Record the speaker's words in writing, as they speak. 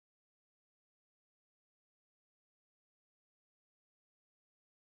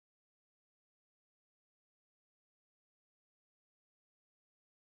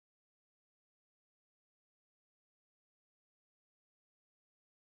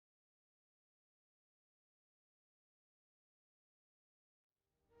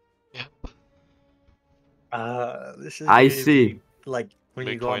This is I gonna see. be like when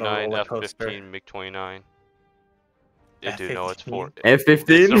you go on a MiG-29, roller coaster. F-15, MiG-29. Yeah, dude, no, it's F-15? for F-15?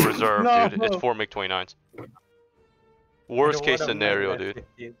 It's the reserve, No. dude. It's for MiG-29s. I Worst don't case want a scenario, American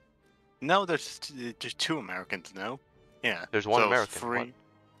dude. F-15. No, there's just 2 Americans. No. Yeah. There's one so American. 3. What?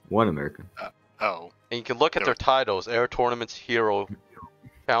 One American. Oh. And you can look at There- their titles: Air Tournaments Hero,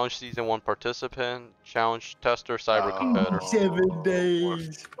 Challenge Season 1 Participant, Challenge Tester, Cyber Competitor. 7 days. We're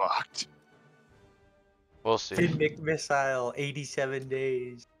fucked. We'll see. Finnick missile, 87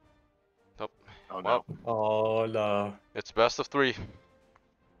 days. Nope. Oh no. Well, Oh no. it's best of 3.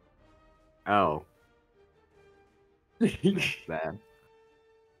 Oh. Bad.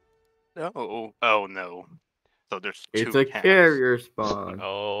 No. Oh no. So there's 2 It's a tanks. carrier spawn.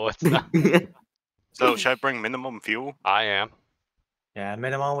 Oh, it's not. So should I bring minimum fuel? I am. Yeah,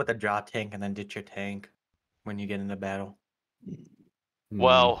 minimum with a drop tank and then ditch your tank when you get into battle.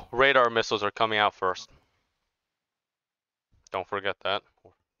 Well, radar missiles are coming out first. Don't forget that.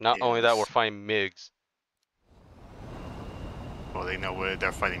 Not only that, we're Yes. fighting MiGs. Well, they know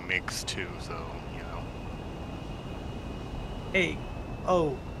they're fighting MiGs too, so you know. Hey,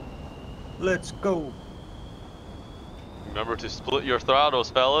 oh, let's go. Remember to split your throttles,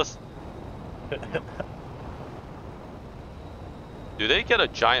 fellas. Do they get a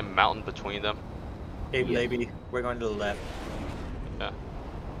giant mountain between them? Hey, Yes. baby, we're going to the left.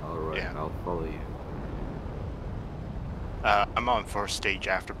 Alright, Yeah. I'll follow you. I'm on first stage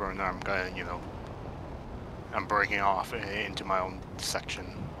afterburner. I'm gonna, I'm breaking off into my own section.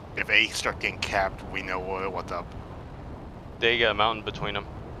 If A start getting capped, we know what's up. They get a mountain between them.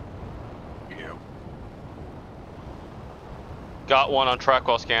 Yeah. Got one on track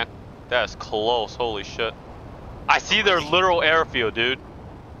wall scan. That is close. Holy shit. I see their literal airfield, dude.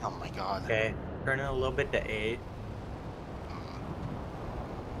 Oh my god. Okay, turn it a little bit to A.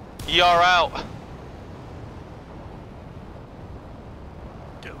 ER out.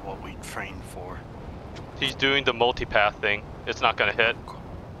 Do what we trained for. He's doing the multipath thing. It's not gonna hit.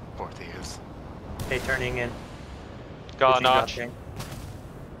 Of course he is. Okay, turning in. Got a Ditching drop notch. tank.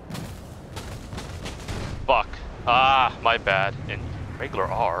 Fuck. Ah, my bad. In regular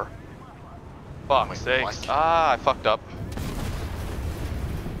R. Fuck Wait, sakes. what? Ah, I fucked up.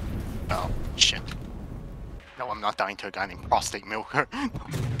 Oh, shit. No, I'm not dying to a guy named Prostate Milker.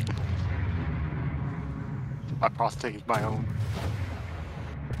 My prostate is my own.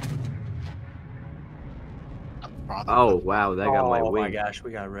 Oh, wow, that got my Oh wing. my gosh,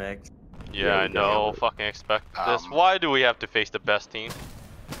 we got wrecked. Yeah, I we got know. it. Fucking expect this. Um, Why do we have to face the best team?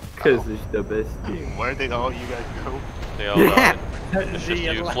 Because it's the best team. Where did all you guys go? They all died. It's just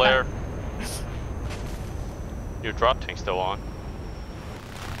The you, left. Flare. Your drop tank's still on.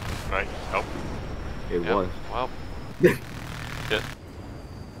 Right? Oh. It Yep. was. Well. Shit.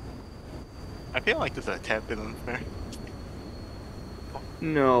 I feel like this is a tad bit unfair.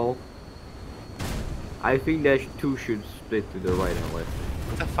 No. I think that 2 should split to the right and left.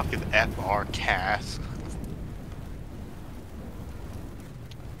 What the fuck is FR CAS?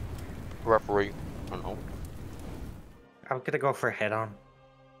 Referee. I don't know. I'm gonna go for head on.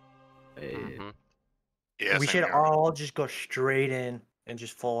 Mhm. Yeah, We same should here. all just go straight in and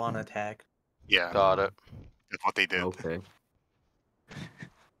just full on attack. Yeah, Got it. that's what they did. Okay.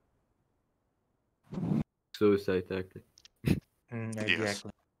 Suicide tactic.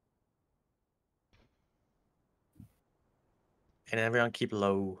 Exactly. And everyone keep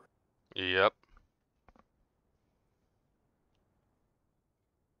low. Yep.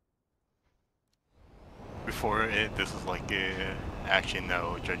 Before it, this is like, actually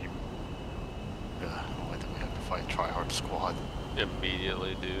no, judging. Why do we have to fight Tryhard Squad?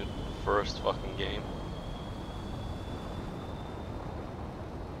 Immediately, dude. First fucking game.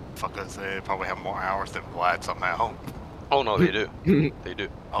 Fuck us, they probably have more hours than Vlad somehow. Oh no, they do. They do.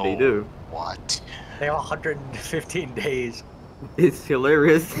 Oh, They do. What? They have 115 days. It's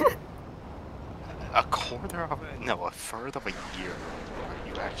hilarious. A quarter of it? No, a third of a year. Are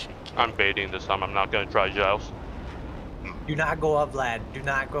you actually kidding? I'm baiting this time. I'm not gonna try Giles. Do not go up, lad. Do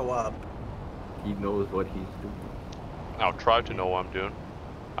not go up. He knows what he's doing. I'll try to know what I'm doing.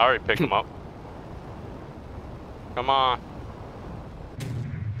 I already picked him up. Come on.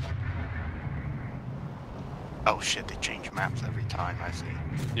 Oh shit, they change maps every time, I see.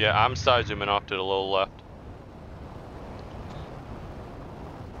 Yeah, I'm side zooming off to the low left.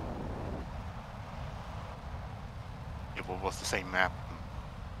 It was the same map.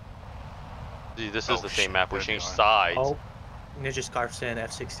 See, this Oh, is the same shit, map. We there they changed are. sides. Oh, Ninja Scarf's in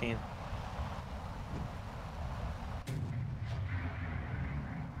F-16.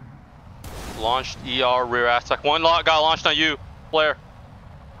 Launched ER rear attack. One lot got launched on you, Flare.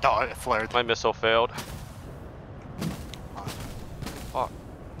 Oh, it flared. My missile failed.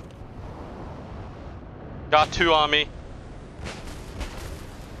 Got 2 on me.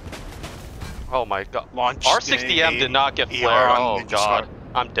 Oh my god. Launch R60M did not get flared. Oh god.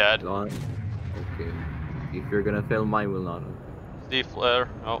 I'm dead. Okay. If you're gonna fail, mine will not. D flare.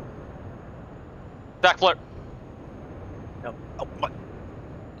 Oh. Back flare. Yep. Oh, what?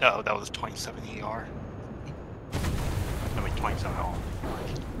 Oh, that was 27 ER. I mean, 27 all.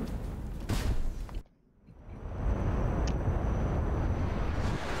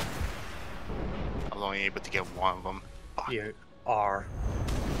 I was only able to get one of them. Fuck. You are.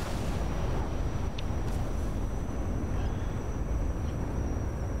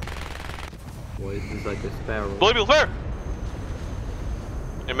 Boy, this is like a sparrow. Blue flare.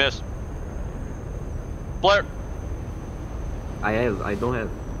 You missed. Flare. I don't have.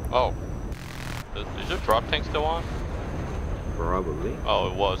 Oh. Is your drop tank still on? Probably.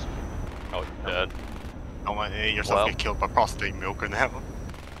 Oh, it was. Oh, you're dead. Don't let yourself get killed by prostate milker now.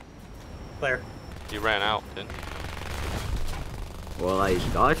 Flare. You ran out, didn't you? Well, I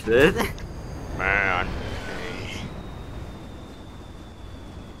dodged it. Man. Hey.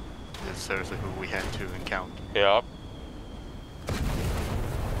 This is seriously who we had to encounter. Yep.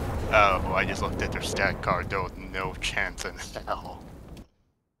 Oh, I just looked at their stat card, though, no chance in hell.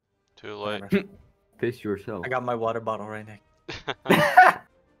 Too late. Whatever. Piss yourself. I got my water bottle right next.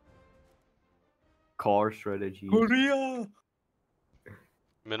 Car strategy. Korea.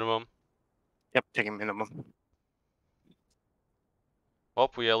 Minimum. Yep, taking minimum.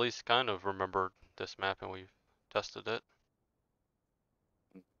 Well, we at least kind of remembered this map and we've tested it.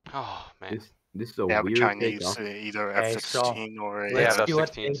 Oh man. This is a They have a weird Chinese, takeoff. either Okay, F-16 or a... let's Yeah, do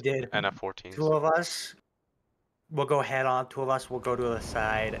what they F-16s did. and F-14s. 2 of us will go head on. 2 of us will go to the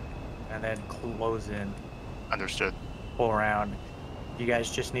side, and then close in, Understood. pull around. You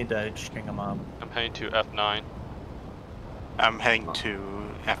guys just need to string them up. I'm heading to F9. I'm heading to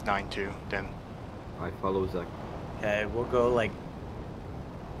F9 too, then. I follow Zach. Okay, we'll go like.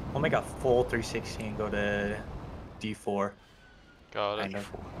 We'll make a full 360 and go to D4. Got it. Kind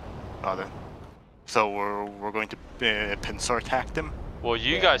of. Then. So we're going to pincer attack them? Well,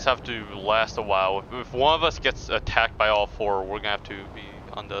 you Yeah. guys have to last a while. If one of us gets attacked by all 4, we're gonna have to be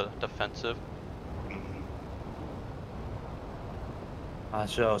on the defensive.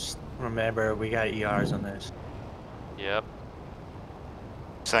 So remember, we got ERs on this. Yep.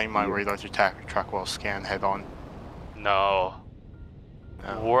 Setting my radar to track while scan head on. No.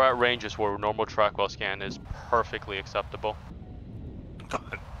 Oh. We're at ranges where normal trackwell scan is perfectly acceptable.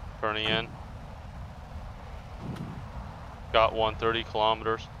 God. Turning in. Got 130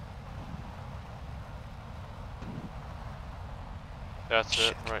 kilometers. That's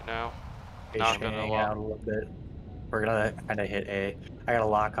it right now. Not gonna Hang lock. out a little bit. We're gonna kind of hit A. I got a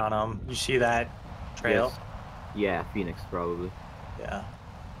lock on them. You see that trail? Yes. Yeah, Phoenix probably. Yeah.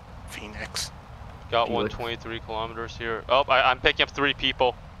 Phoenix. Got Felix. 123 kilometers here. Oh, I'm picking up 3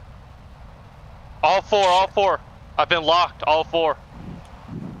 people. All 4, all 4. I've been locked, all 4.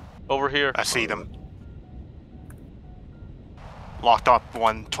 Over here. I see them. Locked up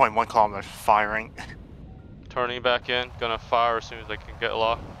 121 kilometers, firing. Turning back in. Gonna fire as soon as I can get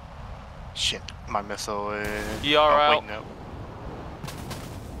locked. Shit, my missile is... ER out. Wait, no.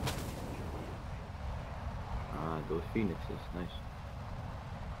 Ah, those Phoenixes, nice.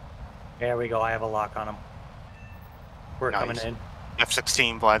 There we go. I have a lock on them. We're coming Nice. in.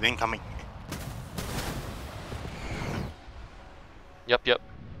 F-16 Vlad incoming. Yep, yep.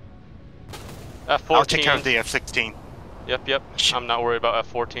 F-14. I'll take care of the F-16. Yep, yep. Shit. I'm not worried about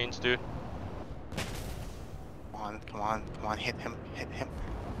F-14s, dude. Come on, come on, come on, hit him,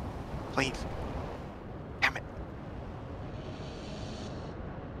 please. Damn it.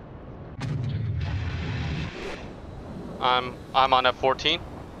 I'm on F-14.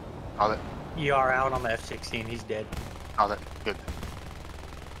 Got it, ER out on the F-16. He's dead. got it, good.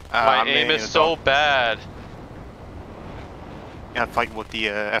 My I'm aim in is a so bad. fight with the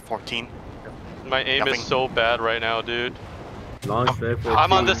F-14. My aim Nothing. is so bad right now, dude. Launch F-14.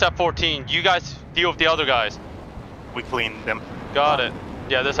 I'm on this F-14. You guys deal with the other guys. We cleaned them. Got it.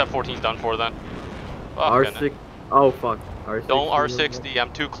 Yeah, this F-14's done for then. Fucking R6. Oh fuck. R6. Don't R60.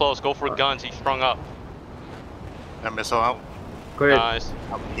 I'm too close. Go for guns. He's strung up. That missile out. Correct. Nice.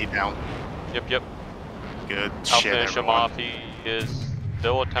 He down. Yep, yep. Good I'll shit, finish him everyone. off. He is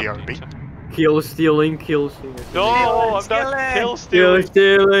still attempting BRB. to. Kill stealing. Kill stealing. No, I'm Stealing. not kill Kill stealing.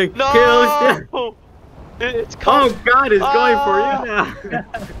 stealing. No! Kill stealing. It's Oh coming. god, it's going Ah! for you now.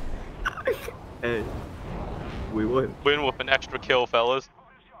 Hey, we won. Win with an extra kill, fellas.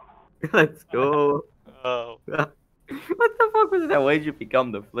 Let's go. Oh. What the fuck was that? Why did you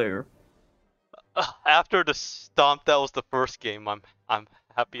become the flare? After the stomp that was the first game, I'm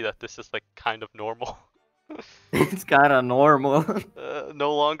happy that this is like kind of normal. It's kind of normal.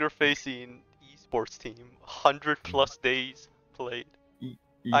 No longer facing esports team. 100+ days played.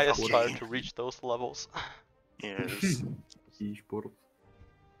 I aspire Okay. to reach those levels. Yes. Esports.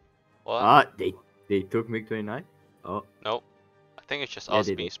 What? Ah, they took MiG-29. Oh, Nope. I think it's just Yeah, us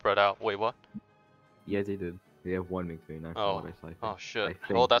they being did. spread out. Wait, what? yeah, they did. They have one MiG-29 from Oh. what I saw. Oh shit.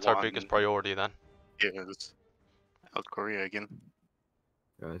 I Well, think. that's our One. biggest priority then. Yes. South Korea again.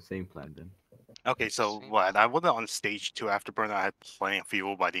 Same plan then. Okay, so Same. what? I wasn't on stage 2 afterburner. I had plenty of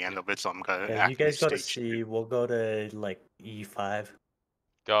fuel by the end of it, so I'm gonna Yeah, you activate guys go to stage C. We'll go to like E5.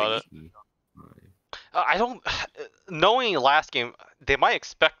 Got it. B. I don't. Knowing last game, they might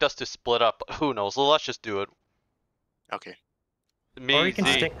expect us to split up. Who knows? Let's just do it. Okay. Or Me, we can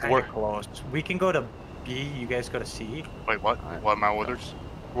Z, stick kind of close. We can go to B. You guys go to C. Wait, what? Alright. What are my orders?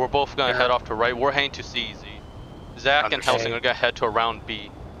 we're both gonna Sure. head off to right. We're heading to C, Z. Zach and Understood. Helsing are gonna head to around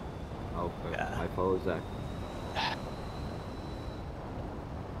B. Okay, Yeah. I follow Zach.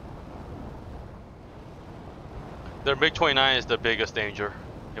 Their MiG-29 is the biggest danger.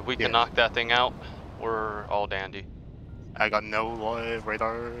 If we can Yes. knock that thing out, we're all dandy. I got no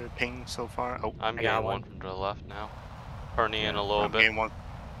radar ping so far. Oh, I'm I getting got one one. from the left now. Turning in Yeah, a little I'm bit. getting one.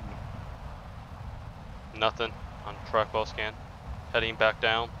 Nothing on trackball scan. Heading back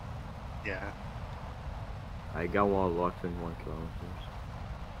down. Yeah. I got one locked in 1 kilometers.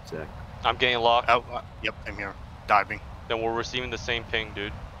 Zach. I'm getting locked. Oh, yep, I'm here. Diving. Then we're receiving the same ping,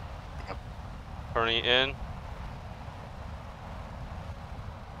 dude. Yep. Turning in.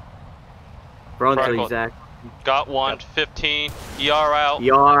 Frontally, Crackle. Zach. Got one. Yep. 15. ER out.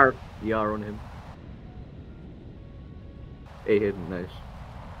 ER on him. Hey, hit him, nice.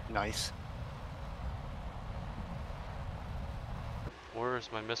 Nice. Where is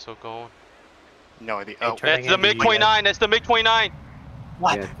my missile going? No idea. Hey, Oh, turn- It's the into you MiG-29. It's the MiG-29.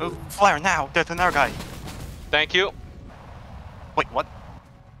 what? Yeah, Oh, flare now. There's another guy. Thank you. Wait, what?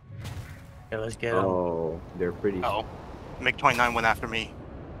 Okay, let's get him. Oh, they're pretty. Oh, MiG-29 went after me.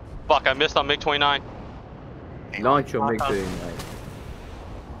 Fuck, I missed on MiG-29. Hang on. Launch your MiG-29.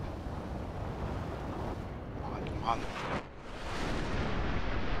 Come on.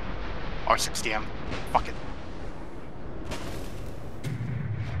 R60M. Fuck it.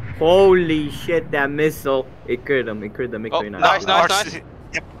 Holy shit, that missile. It cleared him. It cleared the MiG-29. nice, nice, nice.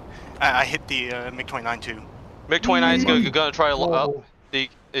 Yep. I hit the MiG-29 too. MiG-29 is gonna try to Whoa. up.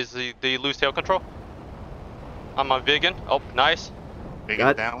 The loose tail control? I'm on vegan. Oh, nice. Big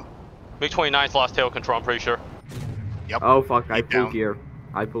Got- down. MiG-29's lost tail control, I'm pretty sure. Yep. Oh fuck, I Keep pull down. gear.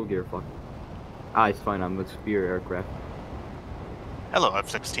 I pull gear, fuck. Ah, it's fine, I'm a superior aircraft. Hello,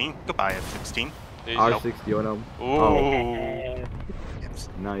 F-16. Goodbye, F-16. Easy. R60 on him. Ooh. Oh. Yes.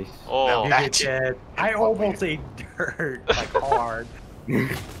 Nice. Oh. Now You that- get dead. I almost ate dirt, like hard.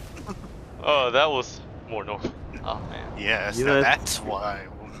 Oh, that was more normal. Oh man. Yes, You now know- that's what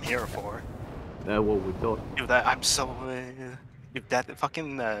I'm here for. That's what we thought. Dude, I'm so... Dude, that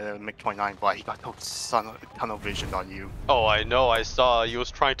fucking MiG-29, why he got no tunnel vision on you. Oh, I know. I saw. He was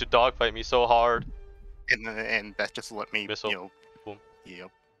trying to dogfight me so hard. And that just let me, Missile. you know... Boom. Yep.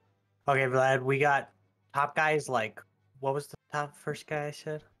 Okay, Vlad, we got top guys like, what was the top first guy I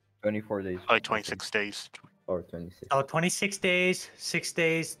said? 24 days. Probably 26 days. Or 26. Oh, 26 days, 6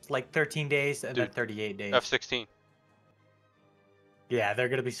 days, like 13 days, and then Dude, 38 days. F-16. Yeah, they're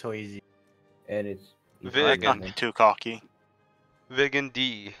gonna be so easy. And it's... Vegan. Not be too cocky. Vegan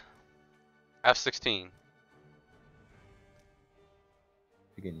D. F-16.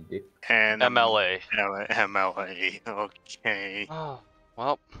 Vegan dick. And MLA. MLA. Okay. Oh,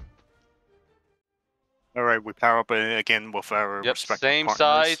 well. All right, we power up again with our Yep, respective same partners.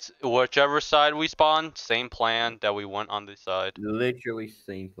 sides. Whichever side we spawn, same plan that we went on this side. Literally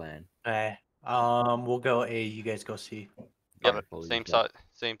same plan. Okay. We'll go A. You guys go C. Got Yep, it. Follow you same guys. side,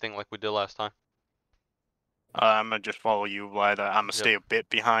 same thing like we did last time. I'm gonna just follow you, Vlad. I'm gonna stay a bit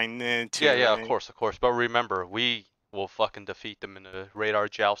behind to... Yeah, of course. But remember, we will fucking defeat them in a radar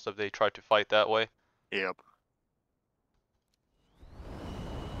joust if they try to fight that way. Yep.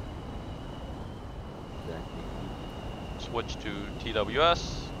 Exactly. Switch to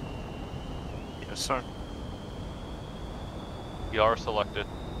TWS. Yes, sir. We are selected.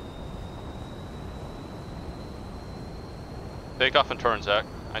 Take off and turn, Zach.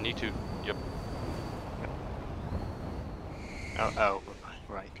 I need to. Yep. Oh,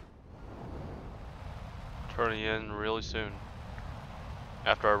 right. Turning in really soon.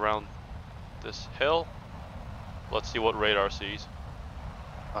 After I round this hill, let's see what radar sees.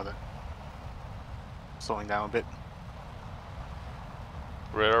 Other. Slowing down a bit.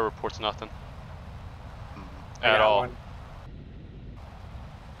 Radar reports nothing Mm. I at got all. one.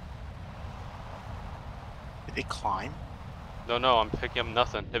 Did they climb? No, I'm picking up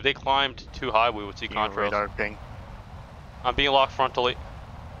nothing. If they climbed too high, we would see Your contrails. radar ping. I'm being locked frontally.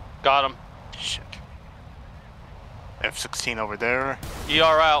 Got him. Shit. F-16 over there. ER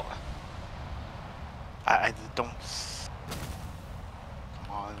out. I don't...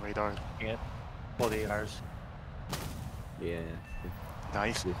 Come on, radar. Yeah. Both ARs. Yeah.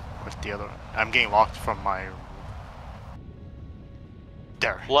 Nice. Yes. Where's the other? I'm getting locked from my...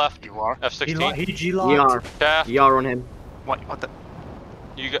 There. Left. You are? F-16. He G-locked. ER. Shaft. ER on him. What the?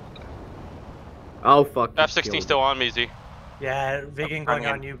 You got Oh fuck. he F-16 killed still him. on me, Z. Yeah, Vigan going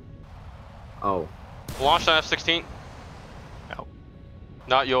on you. Oh. Launched on F-16. No.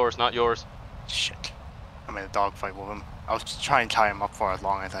 Not yours, not yours. Shit. I'm in a dogfight with him. I'll just try and tie him up for as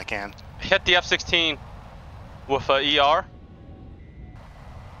long as I can. Hit the F-16 with ER.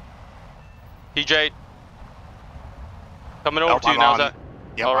 PJ. Coming over to you I'm now, on. Zach.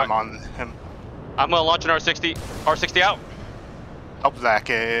 Yep, All right. I'm on him. I'm gonna launch an R60. R60 out. Help Zach,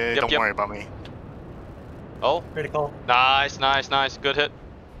 don't yep. worry about me. Oh, Critical. nice. Good hit.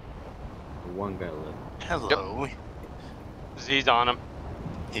 One guy left. Hello. Z's on him.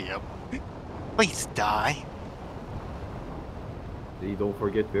 Yep. Please die. See, don't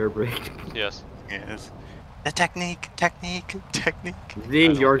forget the airbrake. Yes. Yes. The technique. Z,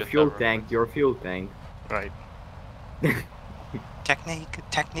 don't your get fuel that tank, your fuel tank. Right. Technique.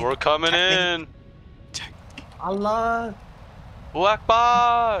 We're coming in. Allah. Black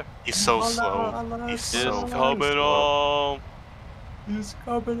bar. He's so Allah, slow. Allah, He's Is so coming slow. on. He's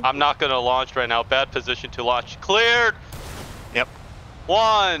coming. I'm not gonna launch right now. Bad position to launch. Cleared. Yep.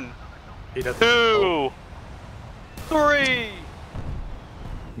 1, He doesn't. 2, 3.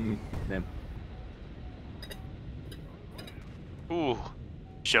 Them. Ooh,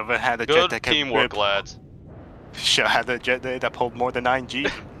 Should have had a jet good that can teamwork, rip. lads. Should have had a jet that pulled more than 9 G.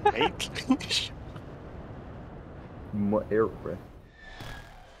 8. More airbrake.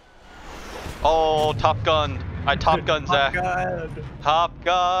 Oh, Top Gun. I Top Gun, Zach. God. Top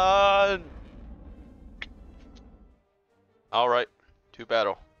Gun. All right, 2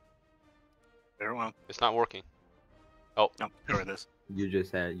 battle. Very well. It's not working. Oh. No, there it is. You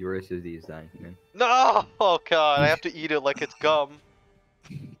just had your SSD is dying, man. No! Oh god, I have to eat it like it's gum.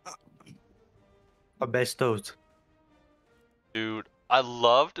 Asbestos. Dude, I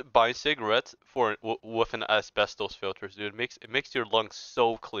loved buying cigarettes for with an asbestos filters, dude. It makes your lungs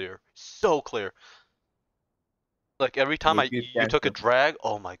so clear, so clear. Like every time They cure you took a cancer. drag,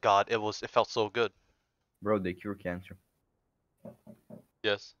 oh my god, it felt so good. Bro, they cure cancer.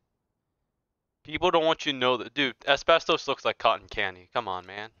 Yes. People don't want you to know that, dude. Asbestos looks like cotton candy. Come on,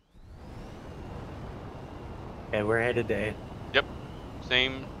 man. Okay, we're headed to A. Yep.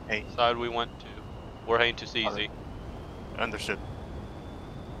 Same Hey. side we went to. We're heading to CZ. Understood.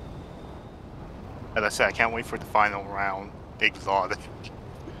 As I said, I can't wait for the final round. Exotic.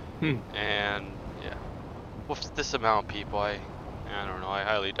 And yeah, with this amount of people, I don't know. I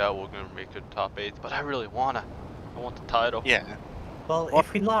highly doubt we're gonna make the top 8, but I really wanna. I want the title. Yeah. Well,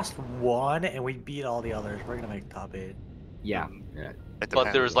 if we lost one and we beat all the others, we're gonna make top 8. Yeah. Mm. Yeah. It But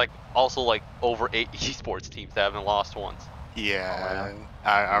depends. there's like also like over 8 esports teams that haven't lost once. Yeah,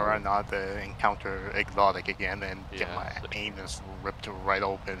 I run out to encounter exotic again and get Yeah, my so- anus ripped right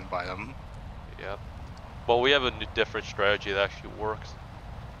open by them. Yeah. Well, we have a different strategy that actually works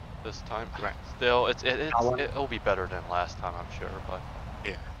this time. Right. Still, it'll be better than last time, I'm sure. But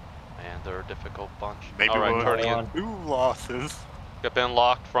Yeah. man, they're a difficult bunch. Maybe All right, we'll turning in. on. 2 losses. Get been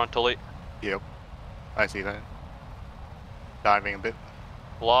locked frontally. Yep. I see that. Diving a bit.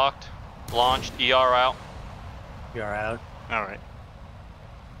 Locked. Launched. ER out. We are out. Alright.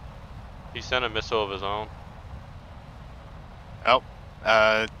 He sent a missile of his own. Oh,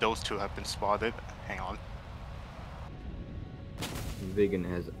 those 2 have been spotted. Hang on. Vegan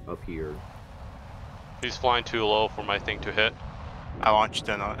has appeared. He's flying too low for my thing to hit. I launched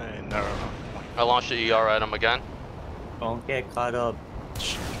in I launched the ER at him again. Don't get caught up.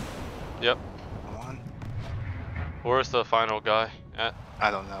 Yep. Come on. Where's the final guy at? I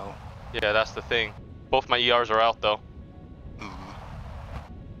don't know. Yeah, that's the thing. Both my ERs are out though. Mm.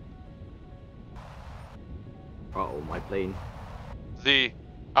 Uh-oh, my plane. Z,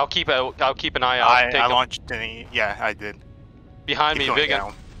 I'll keep an eye out. I Take him. launched any. Yeah, I did. Behind Keep me, going Vigan.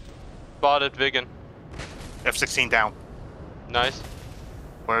 down. Spotted Vigan. F-16 down. Nice.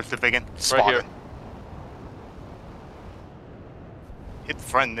 Where's the Vigan? Right Spotted. here. Hit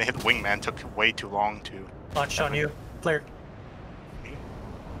friend, hit wingman took way too long to. Launched on you. Clear.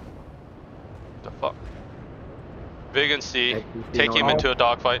 The fuck. Vigan C. F-16 Take him on- into a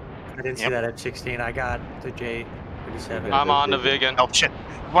dogfight. I didn't see Yep. that F-16. I got the J-37. Okay. I'm on the Vigan. Oh shit!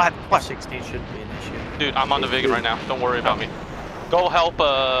 What? 16 shouldn't be an issue. Dude, I'm on the vegan right now. Don't worry about me. Go help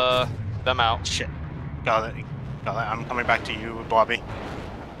them out. Shit. Got it. I'm coming back to you, Bobby.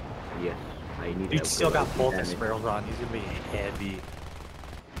 Yes, I need. He's still got both his barrels on. He's gonna be heavy.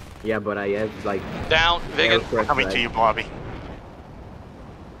 Yeah, but I have like. Down, vegan. Coming to you, Bobby.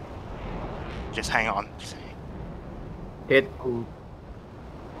 Just hang on. Hit.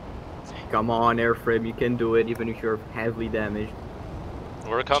 Come on, airframe, you can do it, even if you're heavily damaged.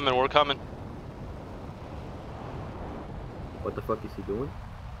 We're coming, we're coming. What the fuck is he doing?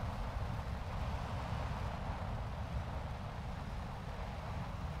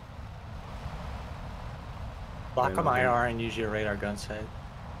 Lock him IR and use your radar gun sight.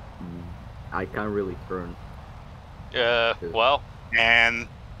 I can't really turn. Well. And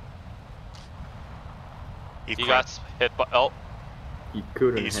he got hit by. Oh. He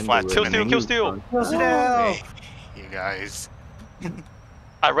couldn't. He's handle flat. it. Kill steal. You guys.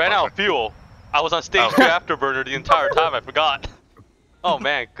 I ran out of fuel. I was on stage 2 afterburner the entire time. I forgot. Oh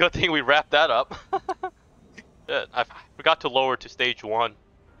man, good thing we wrapped that up. Shit, I forgot to lower to stage 1.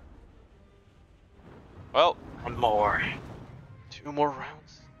 Well, One more. 2 more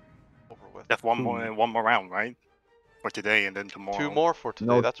rounds. Over with. That's one more round, right? For today and then tomorrow. 2 more for today.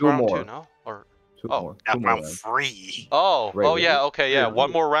 No, That's 2 round more. 2, no? Or Two oh, more. That's 2 more round rounds. 3. oh, Right, oh right. yeah, okay, yeah. Yeah.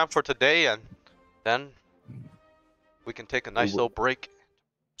 1 more round for today, and then we can take a nice little break.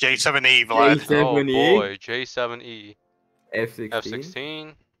 J7E, Vlad. J7E. Oh boy, J7E, F16.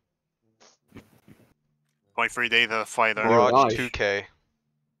 F16, 23 days of fighter. Mirage Mirage. 2K.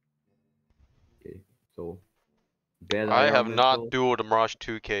 Okay, so. Bad I IR have not missile. dueled the Mirage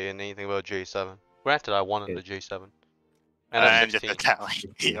 2K in anything about J7. Granted, I won in the J7. And I'm just a F16. tally.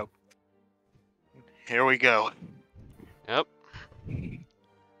 Yep. Here we go. Yep.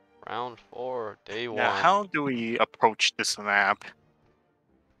 Round 4, day 1. Now, how do we approach this map?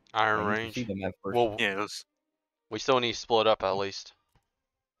 Iron I need to see Range. the map first. Well, Yes. we still need to split up at least.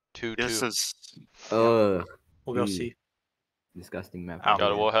 2-2. This is. We'll go Mm. see. Disgusting map. Oh.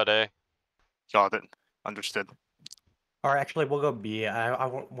 Got a wallhead A. Got it. Understood. Or actually, we'll go B. I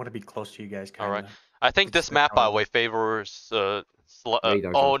want to be close to you guys. Kinda. Alright. I think this map, by the way, favors. Radar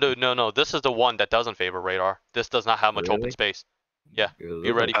Oh doesn't. no! This is the one that doesn't favor radar. This does not have much open Really? space. Yeah. It Be looks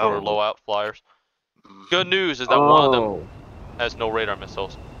ready like- for Oh. low out flyers. Good news is that one of them Oh. has no radar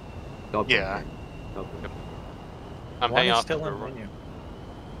missiles. Double. Yeah. Double. I'm One hanging is off. still in menu.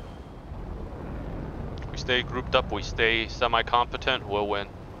 We stay grouped up. We stay semi-competent. We'll win.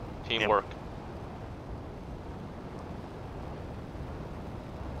 Teamwork.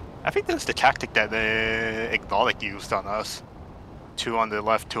 I think that's the tactic that Exotic used on us. 2 on the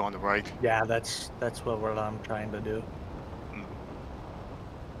left, 2 on the right. Yeah, that's what I'm trying to do. Yeah,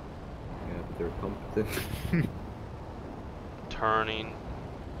 they're competent. Turning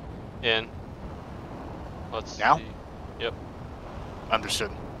in. Let's Now? see. Yep.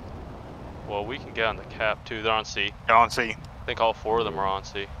 Understood. Well, we can get on the cap too. They're on C. They're on C. I think all 4 of them are on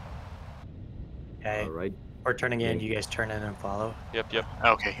C. Okay, Alright. we're turning in. Yeah. You guys turn in and follow. Yep.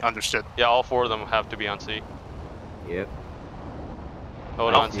 Okay, understood. Yeah, all 4 of them have to be on C. Yep.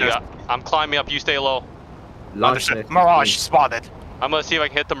 Hold Oh, on, C. there's- I'm climbing up. You stay low. Launch Understood. net Mirage 16. spotted. I'm gonna see if I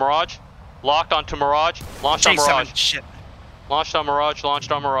can hit the Mirage. Locked onto Mirage. Launched on J7. Mirage. Shit. Launched on Mirage.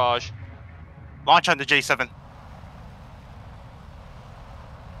 Launched on Mirage. Launch on the J7.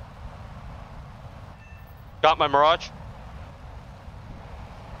 Got my Mirage.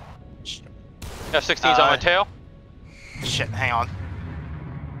 F-16's on my tail. Shit, hang on.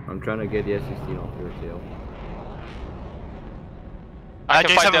 I'm trying to get the S16 off your tail. I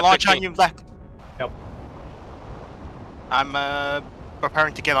can fight J7 the launch on F-16. you left. Yep. I'm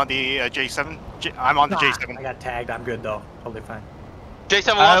preparing to get on the J7. I'm on the I J7. got tagged. I'm good though. Totally fine.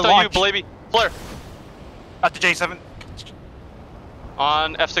 J7 launched on you, launch. baby. Flare. At the J7.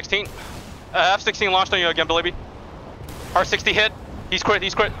 On F-16. F-16 launched on you again, baby. R-60 hit. He's crit.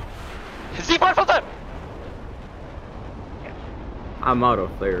 Z-fire full time. I'm out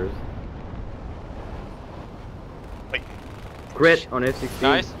of flares. Wait. Crit on F16.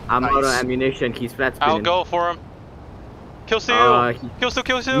 Nice. I'm out of Nice. ammunition. He's flat spinning. I'll go for him. Kill Seal. Kill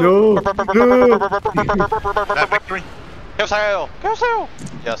Seal. No, That victory. Kill Seal.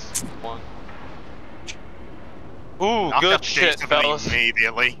 Yes. 1. Ooh, Knocked out good the shit, J7 fellas.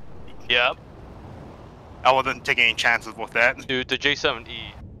 immediately. Yep. I wasn't taking any chances with that. Dude, the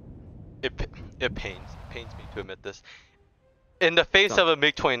J7E, it pains me to admit this. In the face of a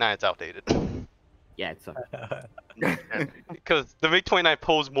MiG-29, it's outdated. Yeah, it's Because the MiG-29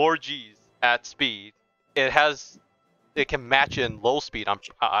 pulls more Gs at speed. It can match in low speed.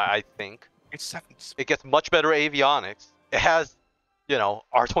 I think It's 7. it gets much better avionics. It has you know,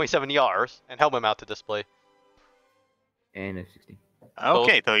 R27ERs and helmet mounted display. And F-16.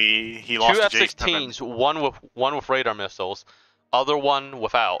 Okay, so he Two lost the F-16s, J7. one with radar missiles, other one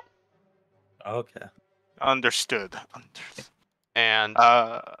without. Okay. Understood. And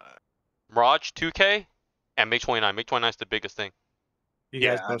Mirage 2K and MiG-29. MiG-29 is the biggest thing. You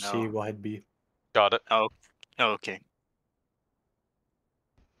Yeah, guys I go see know. Wide B. Got it. Oh, okay.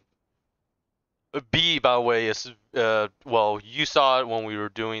 B, by the way, is well, you saw it when we were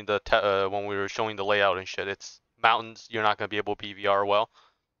doing the when we were showing the layout and shit. It's mountains. You're not gonna be able to PVR well.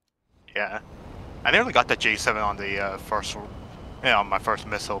 Yeah. I nearly got the J7 on the first, on my first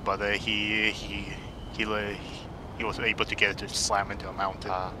missile, but he was able to get it to slam into a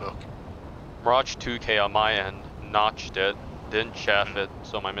mountain. Look. Mirage 2K on my end notched it, didn't chaff it,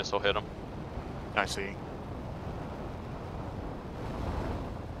 so my missile hit him. I see.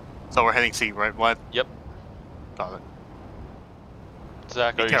 So we're heading C, right? What? Yep. Got it.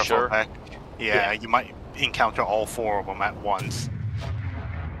 Zach, Be are you careful, sure? Zach. Yeah, you might encounter all 4 of them at once.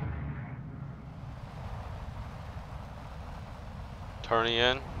 Turning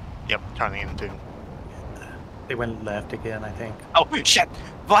in. Yep, turning into. They went left again, I think. Oh shit!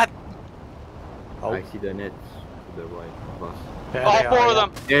 What? Oh, I see the nets to the right of us. there All they 4 are, of yeah.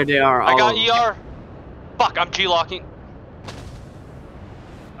 them. There they are. I all got of them. ER. Fuck, I'm G-locking.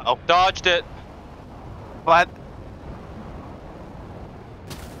 Oh. Dodged it. What?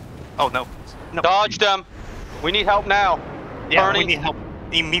 Oh no. No. Dodged him. We need help now. Yeah, Turning. we need help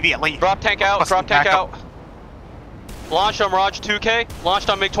immediately. Drop tank out. Busting Drop tank back up. out. Launched on Mirage 2K. Launched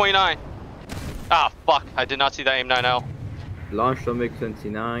on MiG-29. Ah, fuck. I did not see that AIM-9L. Launched on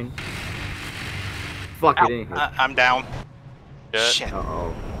MiG-29. Fuck, Ow. it ain't hit. I'm down. Shit. Shit.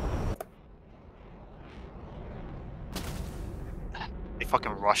 Uh-oh. They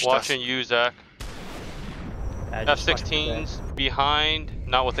fucking rushed Watching us. you, Zach. I just watched F-16's behind,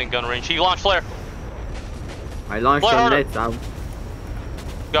 not within gun range. He launched flare. I launched Flare on harder. nets. I'm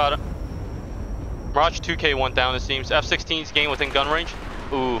Got it. Mirage 2K went down, it seems. F-16's gain within gun range.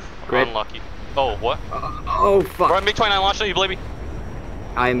 Oof, Great. unlucky. Oh, what? oh fuck. Right, MiG-29 launched on you, baby.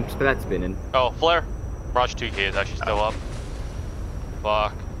 I'm splat spinning. Oh, flare. Mirage 2K is actually still up.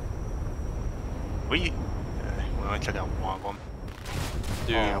 Fuck. We only took out one of them.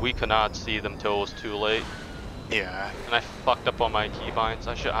 Dude, Oh. we could not see them till it was too late. Yeah. And I fucked up on my keybinds.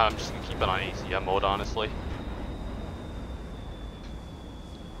 I'm just gonna keep it on ACM mode, honestly.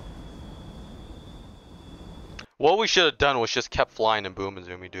 What we should have done was just kept flying and boom and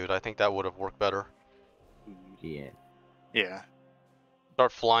zooming, dude. I think that would have worked better. Yeah. Yeah.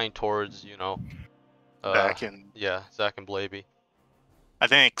 Start flying towards, you know, Back in. yeah, Zach and Blaby. I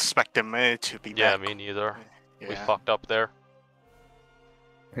didn't expect them to be Yeah, back. me neither. Yeah. We fucked up there.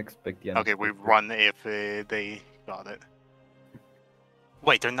 Expect the Okay, we unexpected. run if they got it.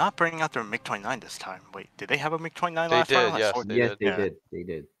 Wait, they're not bringing out their MiG-29 this time. Wait, did they have a MiG-29 They last did, time? I yes, saw- they Yes, did. they Yeah. did. They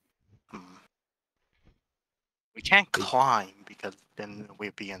did. Hmm. We can't climb because then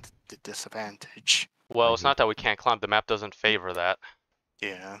we'd be at the disadvantage. Well, it's not that we can't climb. The map doesn't favor that.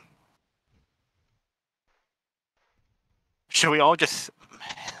 Yeah. Should we all just?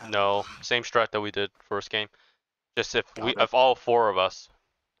 No, same strat that we did first game. Just if Got we, it. if all 4 of us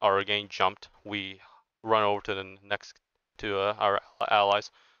are again jumped, we run over to the next to our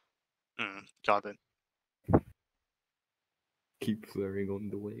allies. Got it. Keep flaring on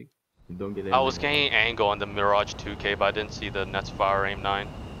the way. Don't get I was anyone. getting angle on the Mirage 2K, but I didn't see the Nets fire AIM-9.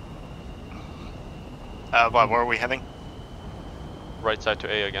 Where are we heading? Right side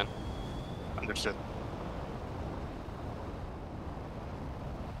to A again. Understood.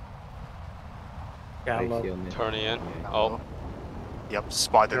 Yeah, I look, see on it. Turning in. Yeah. Oh, Yep,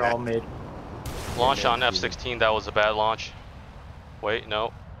 spotted they're that. all mid. launch on Yeah. F-16. That was a bad launch. Wait,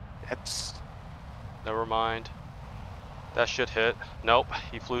 no, That's never mind. That should hit. Nope,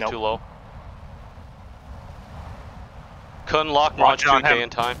 he flew Nope. too low. Couldn't lock Mirage Launch on 2K him. in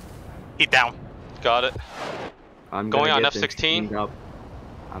time. he down. Got it. I'm Going gonna on get them F-16. steamed up.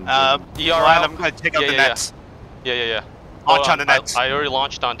 I'm ER Ryan, out. I'm gonna take out Yeah, the yeah, yeah. nets. Yeah. Launch Oh, on the nets. I already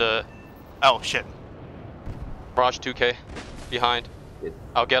launched on the Oh shit. Mirage 2K. Behind. Shit.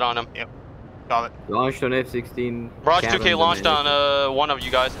 I'll get on him. Got it. launched on F-16. Mirage cabin 2K launched and on one of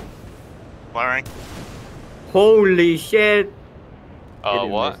you guys. Flaring. Holy shit! It didn't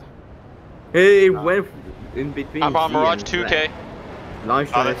What? miss. Hey, it went in between. I'm on C Mirage and 2K.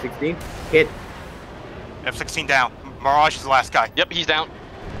 Launched Got on it. F-16. Hit. F-16 down. Mirage is the last guy. Yep, he's down.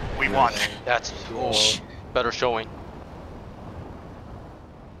 We won. That's Oh. better showing.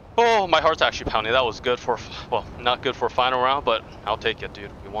 Oh, my heart's actually pounding. That was good for, well, not good for a final round, but I'll take it, dude.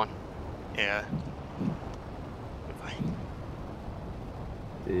 We won. Yeah.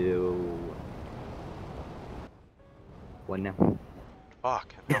 Ew. One now.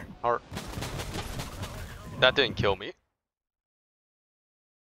 Fuck. Heart. That didn't kill me.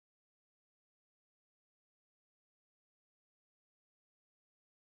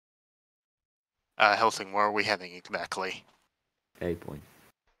 Helsing, where are we heading exactly? 8 point.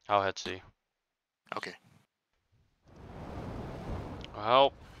 I'll head C. Okay.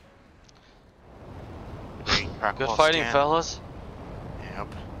 Well, Track good wall fighting, scan. fellas. Yep.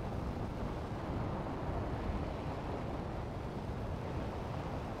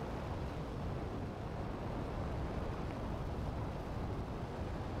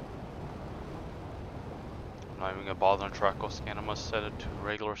 I'm not even gonna bother on track wall scan. I'm gonna set it to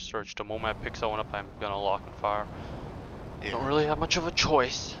regular search. The moment I pick someone up, I'm gonna lock and fire. Yeah. Don't really have much of a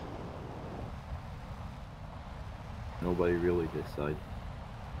choice. Nobody really this side.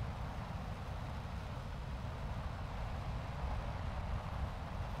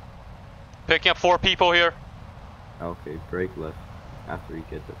 Picking up 4 people here. Okay, break left. After you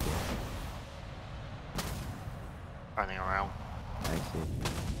get the floor. Running around. I see.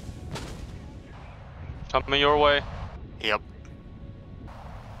 Coming your way. Yep.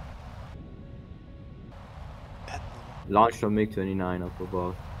 Launch from MiG-29 up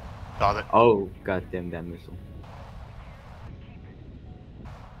above. Got it. Oh, goddamn that missile.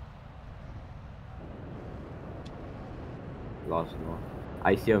 Lost north.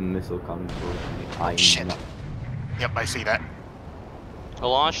 I see a missile coming towards me. Oh shit. Yep, I see that. I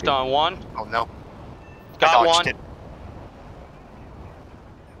launched Okay. on 1. Oh no. I Got dodged 1. it.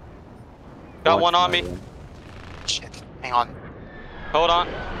 Got Watch 1 on my me. one. Shit. Hang on. Hold on.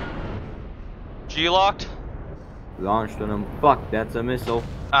 G locked. Launched on him. Fuck, that's a missile.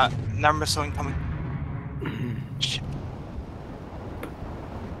 Another missile incoming. Shit.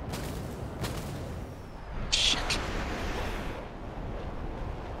 Shit.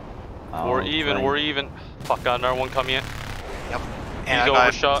 We're even, flank. we're even. Fuck, got another one coming in. Yep. And He's I got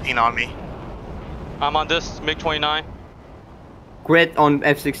overshot. 15 on me. I'm on this, MiG-29. Crit on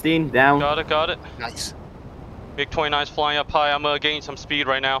F-16, down. Got it. Nice. MiG-29's flying up high. I'm gaining some speed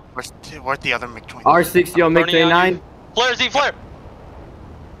right now. Where's the other MiG-20? R60 on Turning on MiG-29. you. Flare, Z, flare!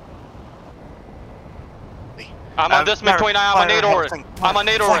 I'm on this MiG-29, I'm on Nadoran. I'm on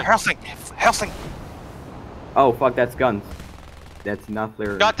Nadoran. Helsing. Oh, fuck, that's guns. That's not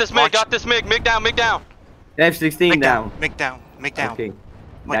flare. Got this MiG, MiG down. F-16 down. MiG down. Okay.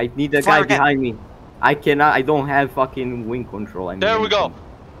 Wait, I need the fire guy again. behind me. I cannot, I don't have fucking wing control. I mean, There we go. anything.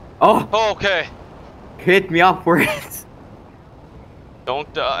 Oh, Okay. hit me upwards.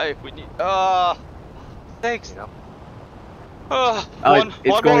 Don't die. We need. Thanks. Yep. Oh, One it's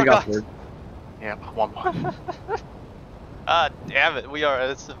more, going guys. upward. Yep, one more. Ah, damn it. We are at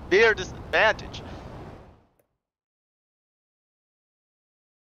a severe disadvantage.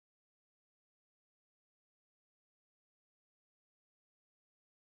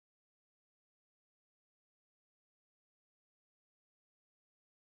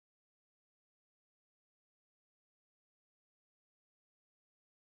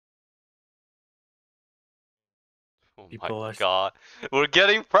 Oh People my are- god. We're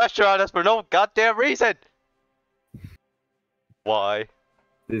getting pressure on us for no goddamn reason. Why?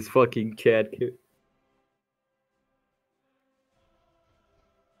 This fucking cat.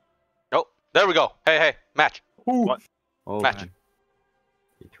 Oh, there we go. Hey, match. What? Oh, Match.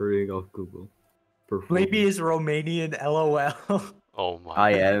 turning off Google. Maybe it's Romanian LOL. Oh my.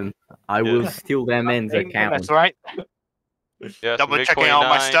 I am. I will steal that man's account. That's right. Yes, Double checking all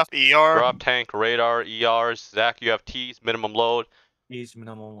my MiG-29, stuff. ER. Drop tank, radar, ERs. Zach, you have T's, minimum load. He's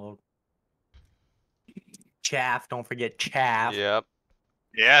minimum load. Chaff, don't forget chaff. Yep.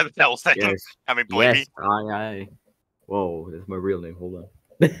 Yeah, that was that. Yes. I mean, believe Yes, me. I. Whoa, that's my real name. Hold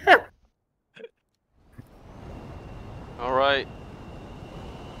on. Alright.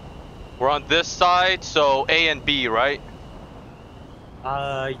 We're on this side, so A and B, right?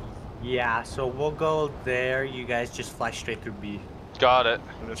 Yeah, so we'll go there. You guys just fly straight through B. Got it.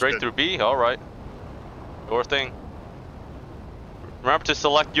 Understood. Straight through B, alright. Your thing. Remember to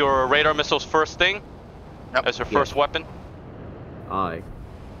select your radar missiles first thing Yep. as your first weapon. I.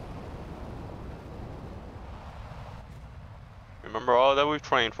 Remember all that we've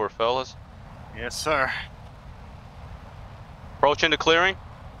trained for, fellas. Yes, sir. Approach into clearing.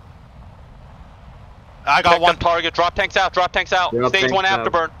 I got Picked one. up target. Drop tanks out. Drop Stage 1 tanks out.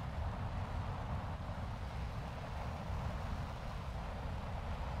 afterburn.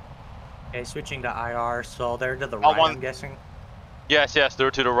 Okay, switching to IR, so they're to the Got right, one. I'm guessing. Yes,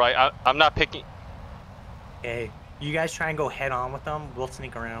 they're to the right. I'm not picking. Okay, you guys try and go head on with them. We'll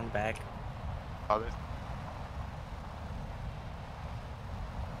sneak around back. Got it.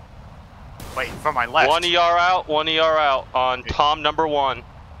 Wait, from my left. One ER out, one ER out on Tom number 1.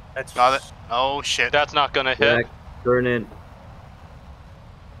 That's Got it. Oh shit. That's not gonna hit. Jack, turn in.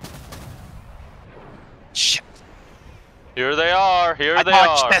 Shit. Here they are. Here I they are.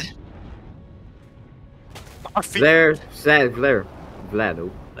 dodged it. Our feet. There, Sad, Blair. Vlado.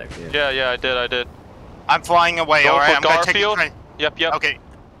 Yeah, I did. I'm flying away, Going alright? for I'm gonna take the Garfield? train. Yep. Okay.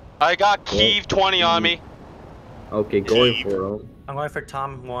 I got Kiev 20 on me. Okay, going for him. I'm going for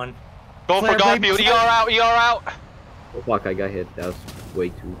Tom 1. Going for Flare, baby, Garfield. flare. ER out. Oh fuck, I got hit. That was way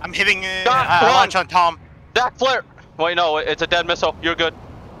too. I'm hitting Got one. launch on Tom. Zach, flare. Wait, no, it's a dead missile. You're good.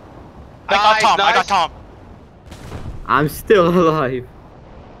 I got Nice, Tom. I got nice. Tom. I'm still alive.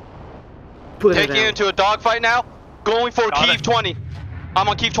 Put Taking it it out. into a dogfight now. Going for Got Kiev it. 20. I'm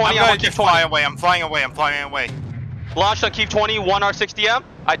on Kiev 20. I'm I'm gonna on Kiev just 20. fly away. I'm flying away. I'm flying away. Launched on Kiev 20. 1 R60M.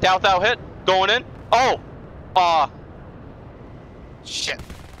 I doubt that'll hit. Going in. Oh. Shit.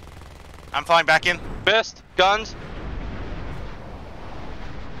 I'm flying back in. Missed. Guns.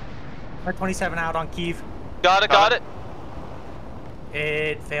 R27 out on Kiev. Got it.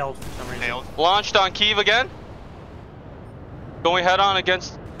 It failed for some reason. Failed. Launched on Kiev again. Going head on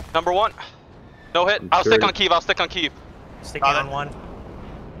against number 1. No hit. I'll stick on Kiev. Sticking Got it. on 1.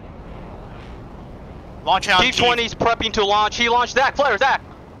 Launch on Kiev 20's prepping to launch. He launched Zach. Flare, Zach.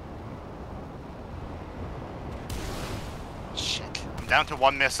 Shit. I'm down to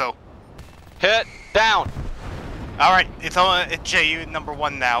 1 missile. Hit. Down. Alright, it's J number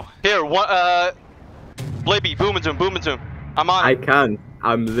 1 now. Here, one, Blabey, boom and zoom. I'm on. I can't.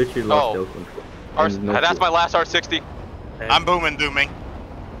 I'm literally lost Oh. those control. R And no that's my fuel. last R60. I'm booming, dooming.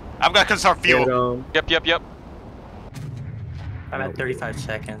 I've got to conserve fuel. Get 'em. Yep. I'm at 35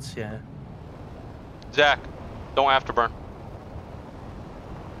 seconds, yeah. Zach, don't afterburn.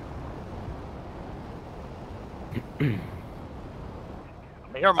 Here,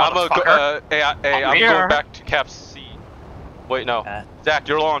 I'm gonna go, motherfucker. I'm here. going back to cap C. Wait, no. Zach,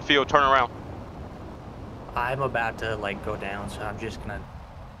 you're low on field. Turn around. I'm about to, like, go down, so I'm just gonna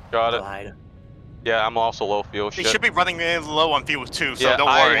Got it. glide. Yeah, I'm also low field. He Shit. should be running low on fuel too, so Yeah, don't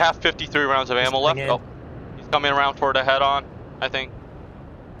I worry. have 53 rounds of ammo left. coming in. Oh, he's coming around toward the head on, I think.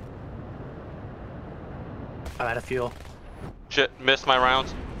 I'm out of fuel. Shit, missed my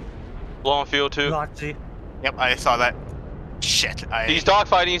rounds. Low on field too. Roxy. Yep, I saw that. Shit, He's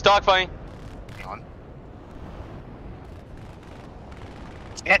dogfighting. Hang on.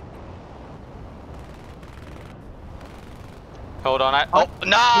 Shit. Hold on. Oh,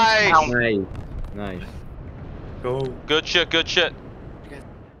 nice! Nice. Go. Good shit.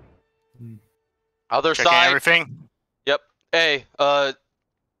 Other Checking side. everything. Yep. Hey,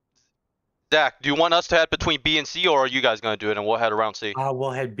 Zach, do you want us to head between B and C, or are you guys gonna do it and we'll head around C?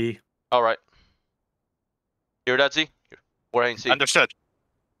 We'll head B. All right. Hear that, Z? We're heading C. Understood.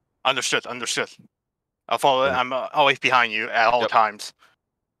 I'll follow. Yeah. I'm always behind you at all Yep. times.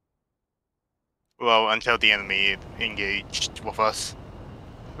 Well, until the enemy engaged with us.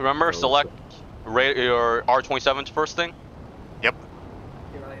 Remember, Oh, select your R27's first thing. Yep.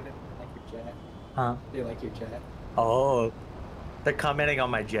 You like your jet? Huh? You like your jet? Oh. They're commenting on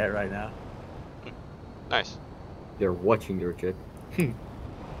my jet right now. Nice. They're watching your jet.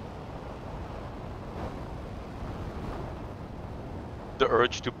 The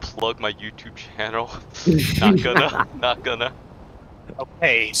urge to plug my YouTube channel. Not gonna.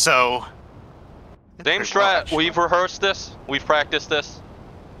 Okay, so. Same strat. We've rehearsed this. We've practiced this.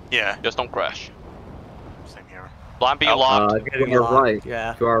 Yeah. Just don't crash. Same here. Blind being locked. To our right.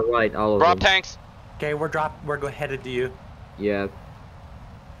 Yeah. To our right, all of Drop them. tanks. Okay, we're headed to you. Yeah.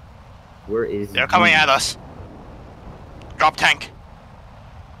 Where is They're coming he? at us. Drop tank.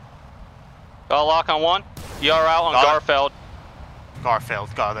 Got a lock on one. ER out on Got it. Garfield.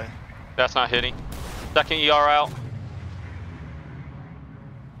 Garfield, got it. That's not hitting. Second ER out.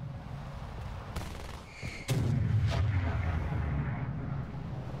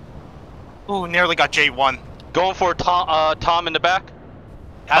 Ooh, nearly got J1. Going for Tom in the back.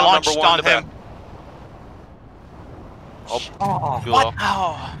 I Tom launched number one on in the him. back. Oh, Oh, too What? low.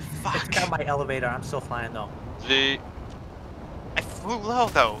 Oh, it's fuck. got my elevator. I'm still flying though. Z. I flew low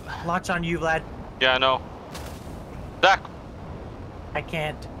though. Launch on you, Vlad. Yeah, I know. Zach. I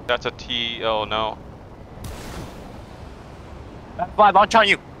can't. That's a T. Oh no. Vlad, launch on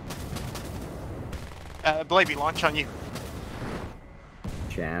you. Blavey, launch on you.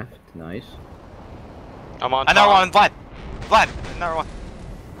 Shaft. Nice. I'm on Another Tom. one, Vlad. Vlad, another one.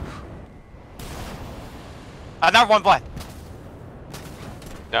 Another one, Vlad.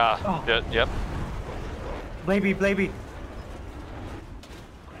 Yeah. Oh. Yep. Blaby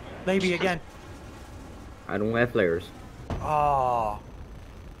again. I don't have flares. Oh.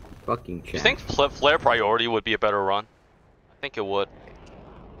 Fucking Do you chat. think flare priority would be a better run? I think it would.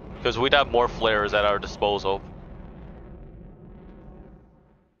 Because we'd have more flares at our disposal.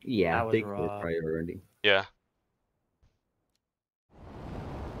 Yeah, That was take the raw. priority. Yeah.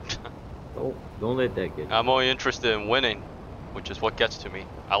 Don't let that get. I'm only interested in winning, which is what gets to me.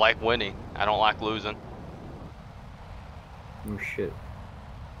 I like winning. I don't like losing. Oh shit.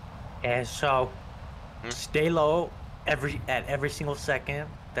 And so, Hmm? stay low at every single second.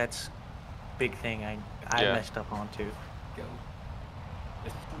 That's big thing I Yeah. messed up on too. Go.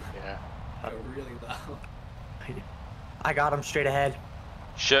 Yeah. Go really loud. I got him straight ahead.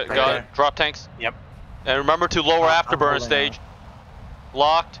 Shit, Right got there. it. Drop tanks. Yep. And remember to lower I'm afterburn holding stage.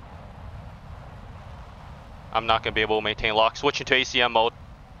 Locked. I'm not gonna be able to maintain lock. Switching to ACM mode.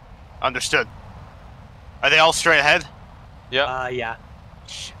 Understood. Are they all straight ahead? Yep. Yeah.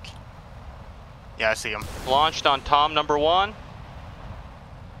 Shit. Yeah, I see them. Launched on Tom number 1.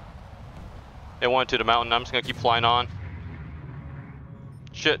 They went to the mountain. I'm just gonna keep flying on.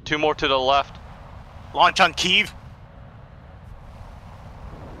 Shit, 2 more to the left. Launch on Kiev.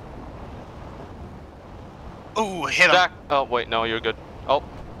 Ooh, hit him. Zach. Oh wait, no, you're good. Oh,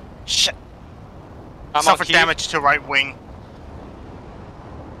 Shit. I'm on Suffered Kiev. damage to right wing.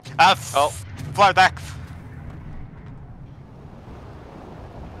 Oh. Fly back.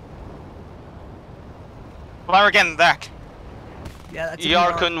 Fly again back. Yeah, that's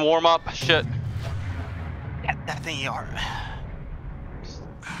ER couldn't warm up. Shit. Yeah, that thing ER.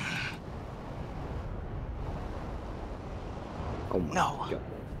 Oh my No. god.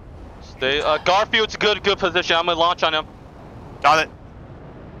 Stay. Garfield's good position. I'm gonna launch on him. Got it.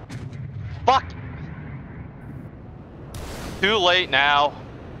 Fuck. Too late now.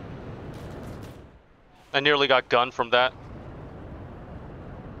 I nearly got gunned from that.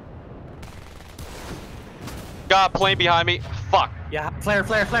 Got a plane behind me. Fuck. Yeah, flare.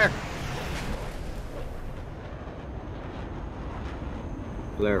 Flare.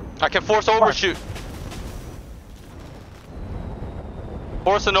 I can force overshoot.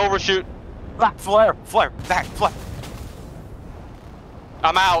 Force an overshoot. Back, flare, back, flare.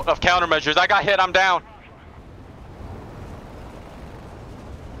 I'm out of countermeasures. I got hit. I'm down.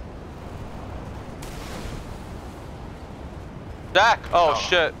 Zach. Oh,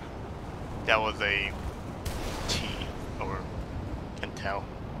 shit. That was a T, or can tell.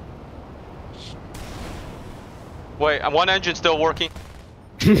 Wait, one engine still working.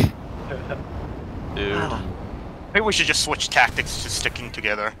 Dude. Maybe we should just switch tactics to sticking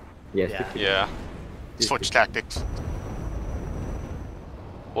together. Yes. Yeah. Yeah. Switch tactics.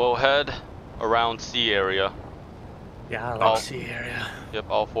 We'll head around C area. Yeah, I Oh. like C area. Yep,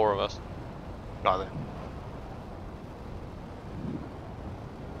 all 4 of us. Got it.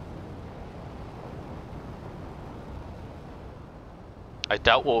 I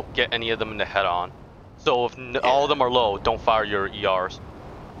doubt we'll get any of them in the head on. So if all of them are low, don't fire your ERs.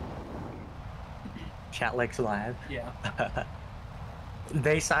 Chat likes live. Yeah.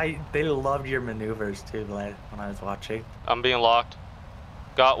 They loved your maneuvers too, like when I was watching. I'm being locked.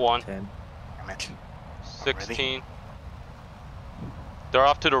 Got one. 10. Damn it. 16. They're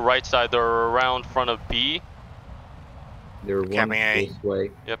off to the right side. They're around front of B. They're one Capping A. this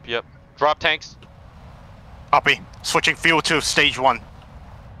way. Yep. Drop tanks. Copy. Switching fuel to stage 1.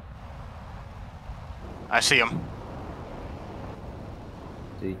 I see him.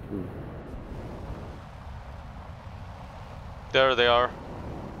 C2. There they are.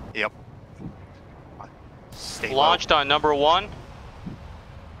 Yep. Stay Launched on number 1.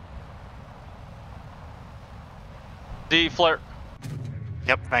 D flare. low.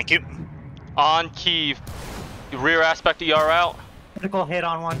 Yep, thank you. On Kiev. Rear aspect ER out. Critical hit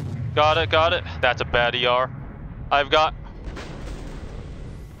on one. Got it. That's a bad ER. I've got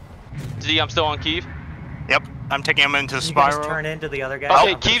Z, I'm still on Kiev. Yep, I'm taking him into the You guys spiral. turn into the other guy.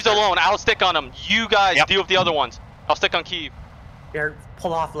 Okay, Kiev's alone. I'll stick on him. You guys Yep. deal with the other ones. I'll stick on Kiev. Here,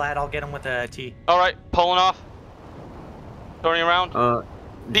 pull off, lad. I'll get him with a T. Alright, pulling off. Turning around.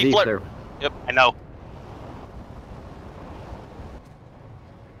 Z D flare. Yep. I know.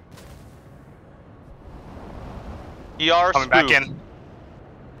 ER Coming back spoof. in.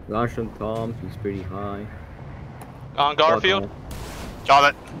 Launch on Tom. He's pretty high. On Garfield.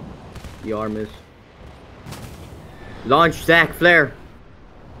 Got it. ER miss. Launch Zach flare.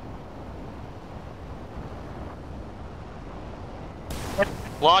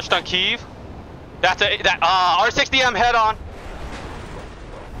 Launched on Kiev. That's R60M head on.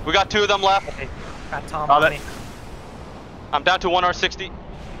 We got 2 of them left. Okay, got Tom Got on it. me. I'm down to 1 R60.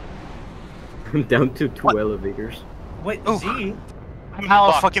 I'm down to 2 What? elevators. Wait, Ooh. Z?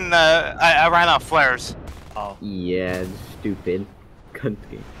 Somehow Fuck. fucking I ran out of flares. Oh. Yeah, stupid. Cunt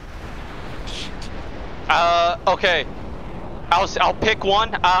game. Okay. I'll pick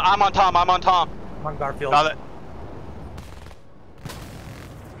one. I'm on Tom. I'm on Tom. Come on, Garfield. Got it.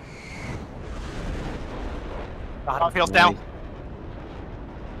 Got him. Garfield's down.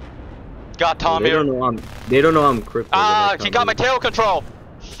 Got Tom they here. They don't know I'm crippled. He got my tail control.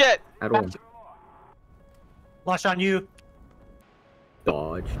 Shit. I don't Flush on you.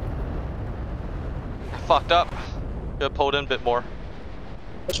 dodge. Fucked up. Could've pulled in a bit more.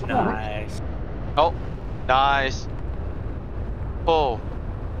 Nice. Oh, nice. Oh,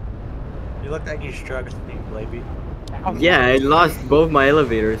 You look like you're struggling, baby. Yeah, I lost both my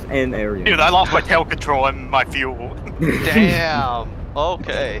elevators and area. Dude, I lost my tail control and my fuel. damn.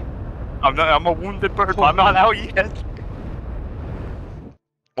 Okay. I'm a wounded bird, but I'm not out yet.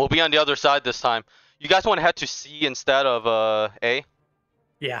 We'll be on the other side this time. You guys want to head to C instead of A?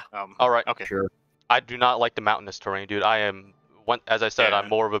 Yeah. All right. Okay. Sure. I do not like the mountainous terrain, dude. I am, as I said, Yeah. I'm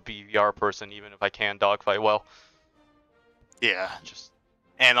more of a BVR person, even if I can dogfight well. Yeah. Just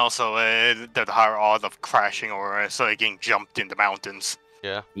And also, the higher odds of crashing or getting jumped in the mountains.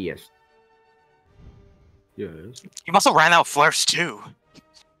 yeah. Yes. Yes. You must have ran out of flares too.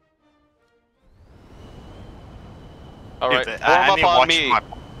 All right. Dude, Form I up need to on watch me.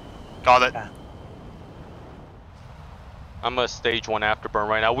 Got it. Yeah. I'm gonna stage 1 afterburn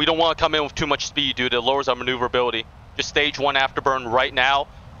right now. We don't want to come in with too much speed, dude. It lowers our maneuverability. Just stage 1 afterburn right now.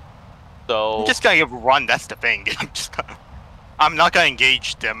 So I'm just gonna run. That's the thing. I'm not gonna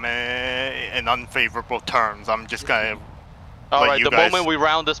engage them in unfavorable terms. I'm just gonna. all let right. you The guys- moment we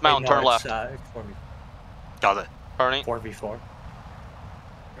round this mountain, turn left. It's 4v4. Got it. Turning. 4v4.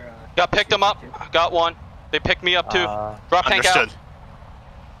 Got picked him up. Got one. They picked me up too. Drop tank out. Understood.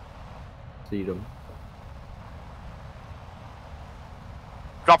 See them.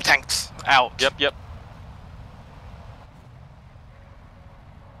 Drop tanks out. Yep. Yep.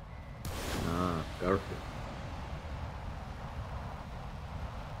 Ah, Garfield.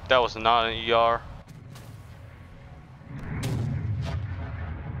 That was not an ER.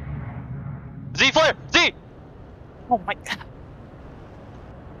 Z flare! Z! Oh my god.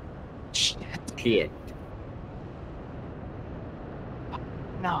 Shit. Shit.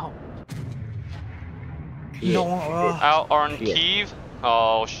 No. Shit. No, Out on Shit. Kiev.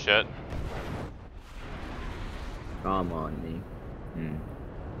 Oh shit. Come on, me.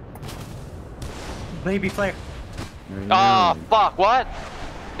 baby flare. Ah, fuck, what?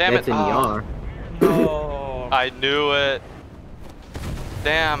 Damn That's it. an Ah, ER. No. I knew it.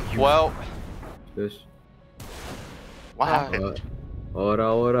 Damn, well. This. What happened?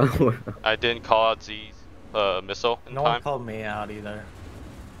 Ora. I didn't call out Z's missile in No one time. called me out either.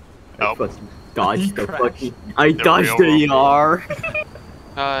 I Oh. fucking dodged the crashed. fucking. I The dodged real the ER.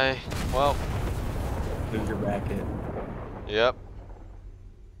 Well, Loser bracket. yep,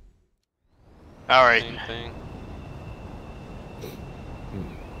 Alright. same thing.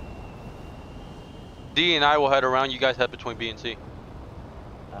 D and I will head around, you guys head between B and C.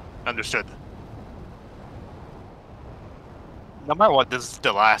 Understood. No matter what, this is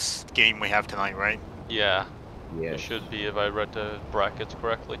the last game we have tonight, right? Yeah, Yeah. it should be if I read the brackets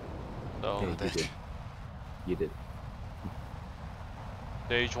correctly. So, Yeah, you did. You did.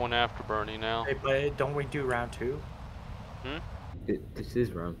 stage 1 afterburning now. Hey, but don't we do round 2? This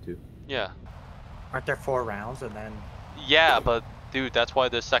is round 2. Yeah. Aren't there 4 rounds and then? Yeah, but dude, that's why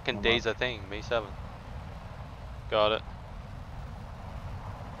the second Hold day's a thing, May 7th. Got it.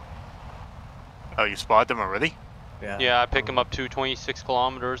 Oh, you spotted them already? Yeah. Yeah, I pick them up to 26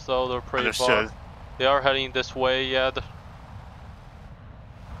 kilometers though, they're pretty far. Understood. They are heading this way, yeah.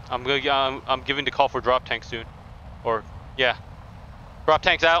 I'm giving the call for drop tanks soon. Or, yeah. Drop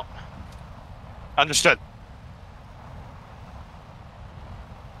tanks out. Understood.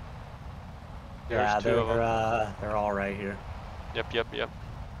 Yeah, There's 2 of them. they're all right here. Yep.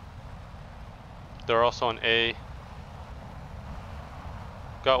 They're also on A.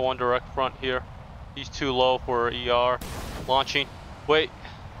 Got one direct front here. He's too low for ER. Launching. Wait.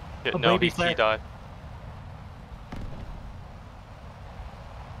 Shit, Oh, no, baby he flare. died.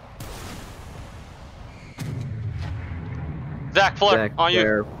 Zach, flare, Back on you.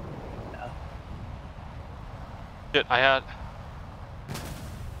 there. Shit, I had.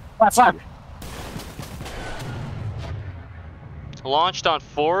 Fire. Launched on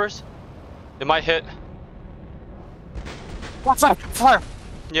 4s. It might hit. Fire.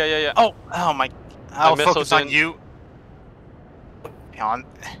 Yeah. Oh my. I'll missile focus on didn't- you. Hang on.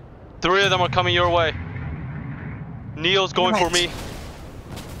 3 of them are coming your way. Neil's going for me.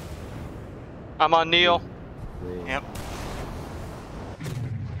 I'm on Neil. Yep.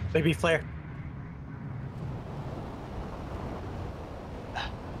 Baby flare.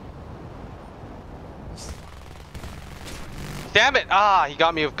 Damn it! Ah, he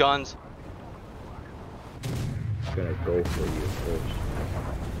got me with guns. I'm gonna go for you, of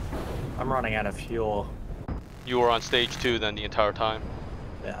course. I'm running out of fuel. You were on stage 2 then the entire time.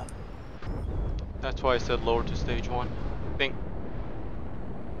 Yeah. That's why I said lower to stage 1. I think.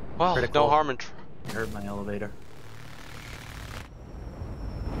 Well, Critical. no harm in. I heard my elevator.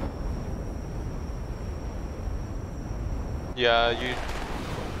 Yeah, you.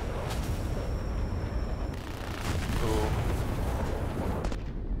 Ooh.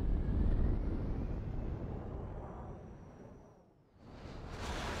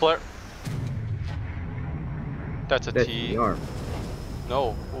 Flare. That's a That's T. the arm.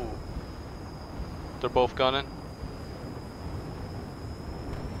 No. Ooh. They're both gunning.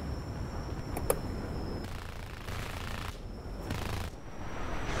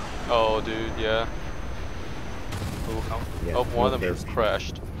 Oh, dude, yeah. Ooh. Yeah, Oh, one of them okay. just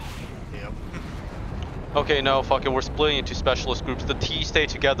crashed. Yep. Okay, no, fuck it. We're splitting into specialist groups. The T stay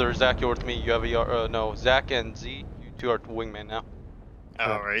together. Zach, you're with me. You have a no. Zach and Z, you two are wingman now.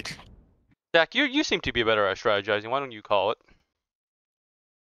 All right. Zach, you seem to be better at strategizing. Why don't you call it?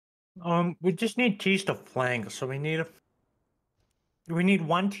 We just need T's to flank, so we need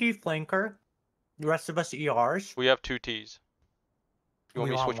one T flanker. The rest of us ERs. We have 2 Ts. You want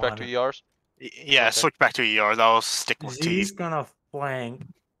We me to want switch back one. to ERs? Yeah, Okay. switch back to ERs. I'll stick with Z's T's. gonna flank.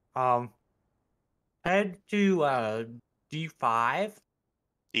 Head to D5.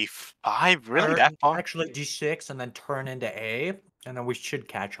 D5? Really? That far? Actually D6, and then turn into A, and then we should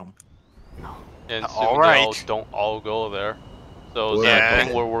catch them. And All soon right. they don't all go there. So Where Zach, am I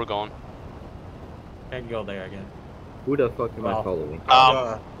ping where we're going. Can't go there again. Who the fuck am I Well, following?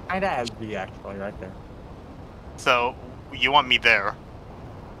 Kinda as B actually, right there. So, you want me there?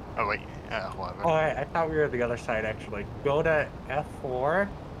 Oh, wait. Whatever. Oh, I thought we were the other side actually. Go to F4,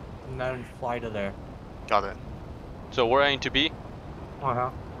 and then fly to there. Got it. So we're aiming to B? Uh-huh.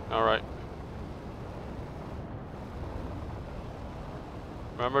 Alright.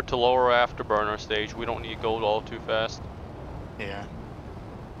 Remember to lower afterburner stage. We don't need gold all too fast. Yeah.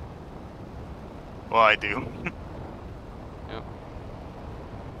 Well, I do. Yep.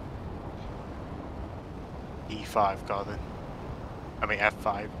 E5, got it. I mean,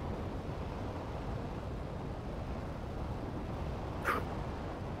 F5.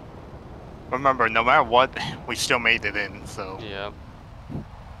 Remember, no matter what, we still made it in, so... Yeah.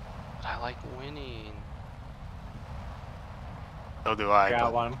 I like winning. So do I. Got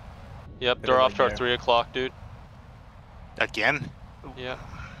But one. Yep, Put they're it off right to our there. 3 o'clock, dude. again? Yeah.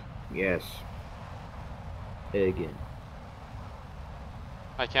 Yes. Again.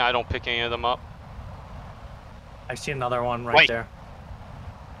 I don't pick any of them up. I see another one right Wait. there.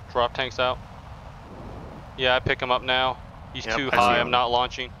 Drop tanks out. Yeah, I pick him up now. He's Yep, too I see high. him. I'm not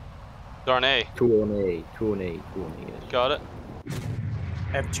launching. They're on A. 2 on A, 2 on A, 2 on A. Yes. Got it.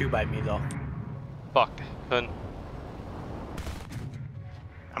 I have 2 by me though. Fuck. Couldn't.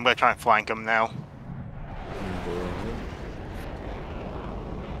 I'm gonna try and flank him now.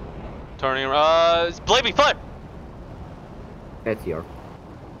 Turning around. It's Blamey, flip! That's the R.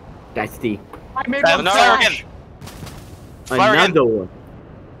 That's the I made Flare one Another flash! Flare again. another one.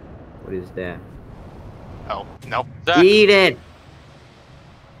 What is that? Oh, no. Zach. Eat it!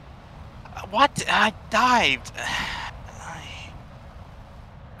 What? I dived.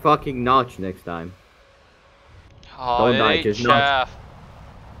 Fucking notch next time. Oh, Don't it die, ain't just not- chaff.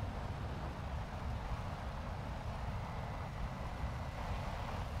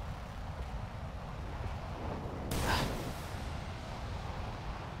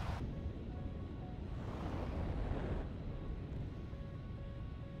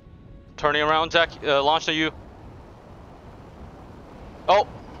 Turning around, Zach. Launch to you. Oh,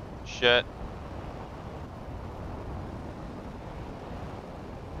 shit.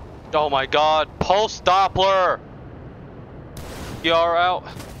 Oh my God! Pulse Doppler. ER out.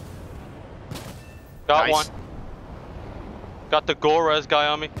 Got Nice. one. Got the Gorez guy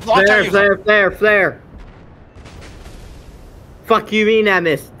on me. Launch Flare, on you. flare, flare, flare! Fuck you mean I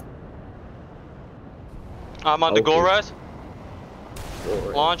missed? I'm on the Okay. Gorez.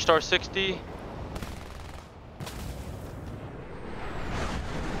 Alright. Launched R60.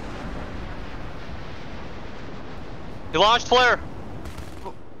 He launched flare.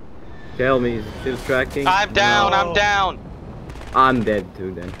 Tell me, is it still tracking? I'm down. I'm No. down. I'm dead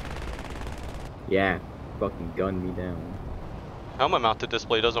too then. Yeah, fucking gun me down. Helmet mounted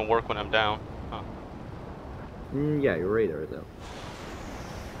display doesn't work when I'm down. Huh. Yeah, your radar though.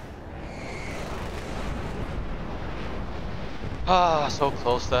 Ah, so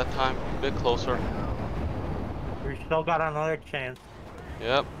close that time. A bit closer. We still got another chance.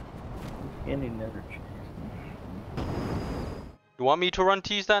 Yep. And another chance. You want me to run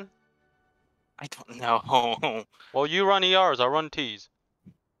T's then? I don't know. Well, you run ERs, I'll run T's.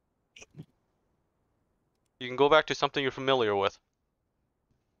 You can go back to something you're familiar with.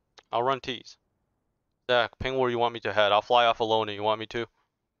 I'll run T's. Zach, ping where you want me to head. I'll fly off alone if you want me to.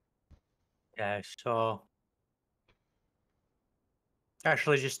 Yeah, so...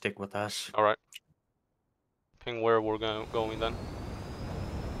 Actually, just stick with us. Alright. Ping where we're going then.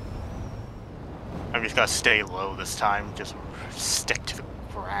 I'm just gonna stay low this time. Just stick to the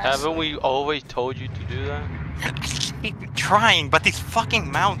grass. Haven't we always told you to do that? I keep trying, but these fucking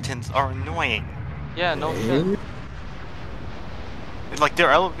mountains are annoying. Yeah, no shit. Like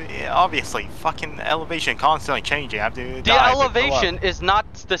they're obviously fucking elevation constantly changing. I have to The dive and go elevation up. is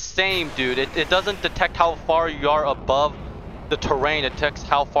not the same, dude. It doesn't detect how far you are above the terrain. It detects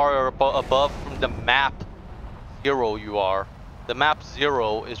how far you're above from the map 0 you are. The map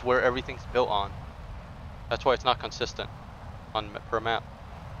 0 is where everything's built on. That's why it's not consistent on per map.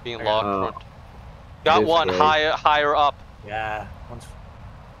 Being logged front. Got one higher up. Yeah, one's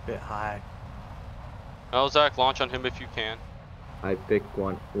a bit high. Oh, Zach, launch on him if you can. I picked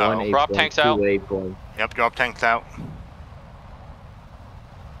one. Prop tanks out. 2 point. Yep, drop tanks out.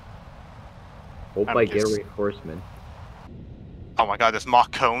 Hope I'm I get just- reinforcement. Oh my god, this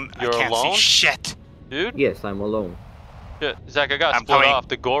mock cone. You're I can't alone? see shit. Dude? Yes, I'm alone. Shit. Zach, I got I'm split coming. off.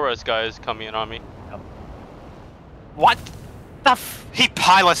 The Goras guy is coming in on me. What the he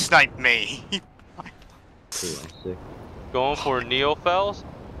pilot sniped me. Classic. Going for Neofells.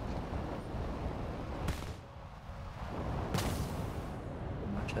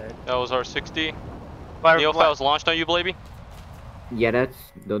 Much ahead. That was our 60. But- Neofells launched on you, Blaby. Yeah, that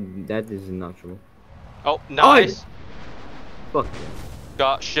is not true. Oh, nice. Fuck yeah.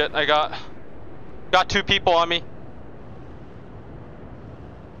 Got shit. I got 2 people on me.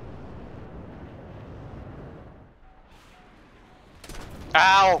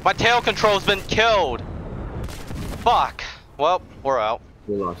 Ow! My tail control's been killed. Fuck. Well, we're out.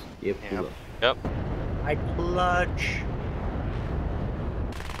 We lost. Yep, we Yep. lost. Yep. I clutch.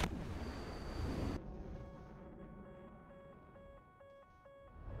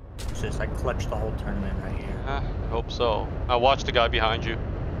 It's just I clutched the whole tournament right here. I hope so. I watched the guy behind you.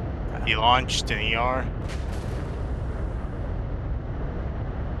 He launched an ER.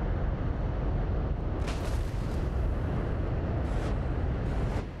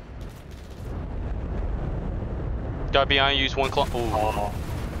 Guy behind you, one clock. Ooh. Oh,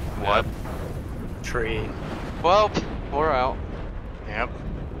 What? tree. Well, we're out. Yep.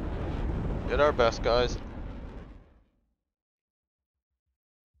 Did our best, guys.